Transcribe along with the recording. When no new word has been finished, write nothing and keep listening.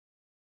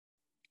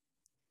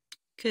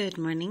Good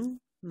morning.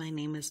 My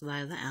name is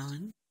Lila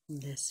Allen.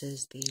 This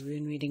is the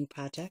Rune Reading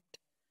Project.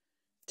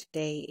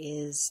 Today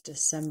is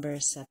December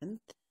 7th,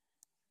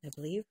 I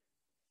believe.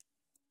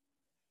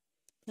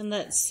 And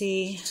let's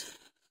see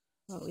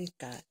what we've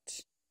got.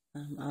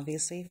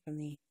 Obviously, from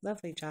the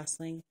lovely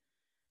Jocelyn,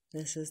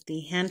 this is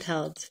the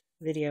handheld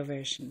video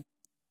version.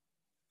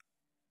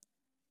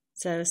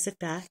 So sit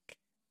back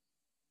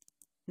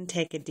and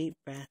take a deep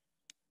breath.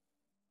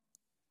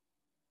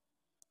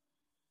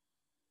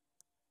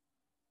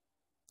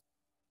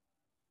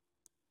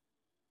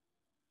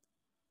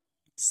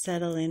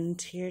 Settle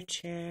into your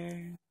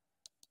chair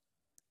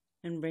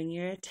and bring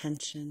your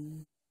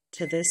attention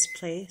to this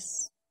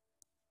place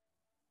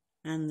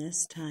and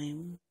this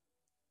time.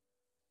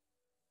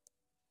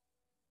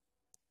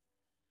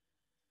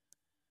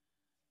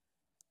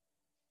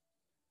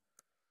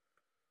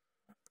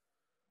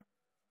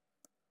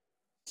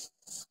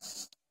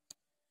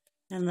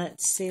 And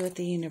let's see what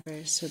the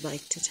universe would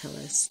like to tell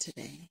us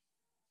today.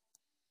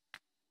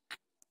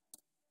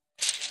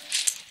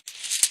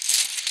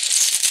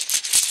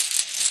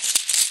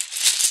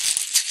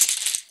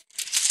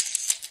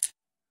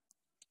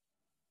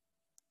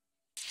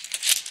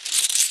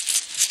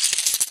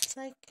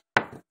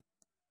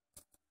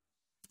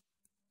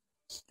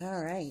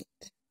 All right.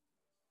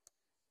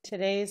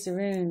 Today's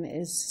rune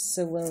is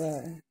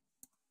Sewillow.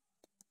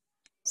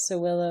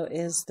 Sewillow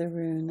is the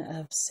rune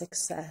of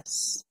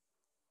success.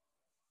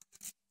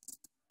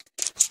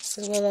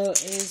 Sewillow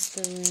is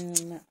the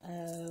rune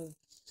of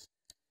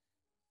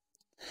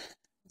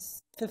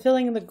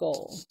fulfilling the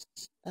goal,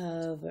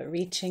 of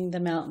reaching the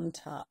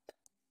mountaintop,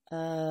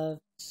 of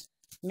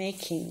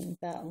making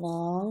that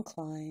long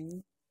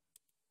climb,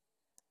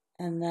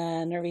 and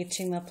then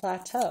reaching the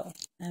plateau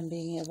and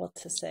being able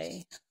to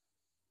say,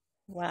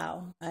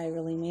 wow, I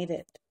really made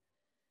it.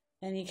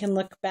 And you can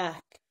look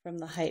back from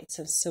the heights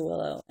of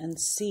Sewillow and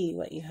see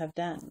what you have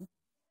done.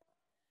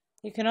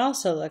 You can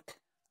also look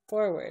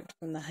forward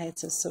from the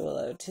heights of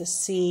Sewillow to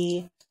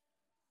see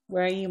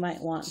where you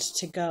might want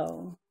to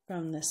go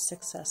from this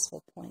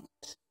successful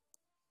point.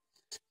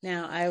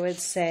 Now, I would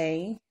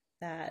say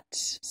that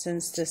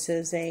since this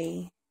is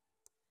a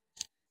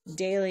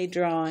daily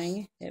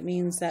drawing, it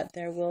means that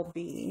there will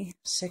be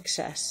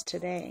success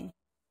today,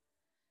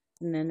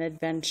 and an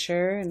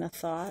adventure and a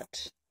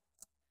thought.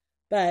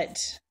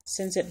 But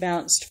since it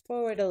bounced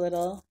forward a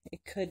little, it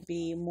could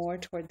be more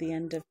toward the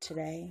end of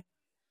today.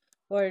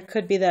 Or it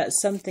could be that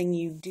something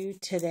you do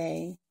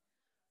today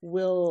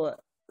will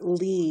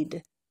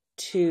lead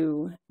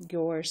to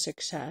your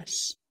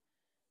success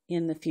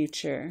in the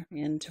future,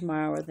 in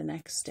tomorrow or the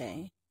next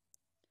day.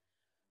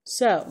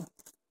 So,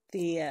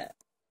 the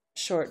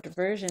short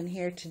version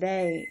here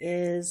today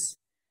is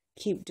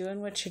keep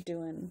doing what you're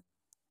doing.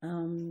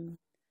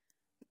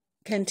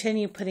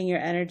 Continue putting your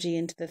energy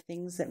into the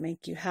things that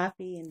make you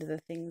happy, into the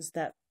things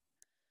that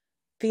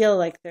feel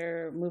like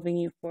they're moving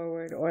you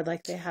forward or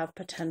like they have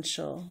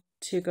potential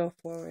to go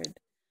forward,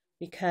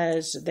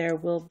 because there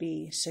will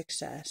be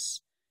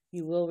success.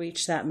 You will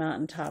reach that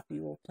mountaintop.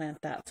 You will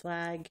plant that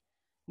flag.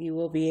 You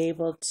will be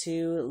able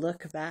to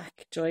look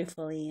back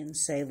joyfully and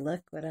say,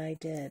 look what I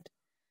did.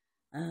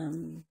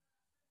 And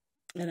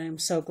I'm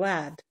so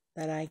glad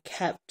that I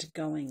kept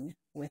going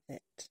with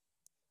it.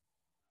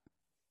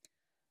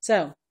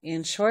 So,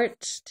 in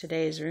short,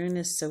 today's rune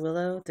is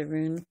Sewillow, the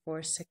rune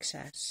for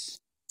success.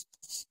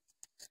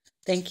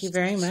 Thank you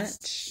very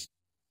much,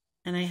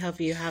 and I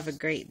hope you have a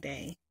great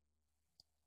day.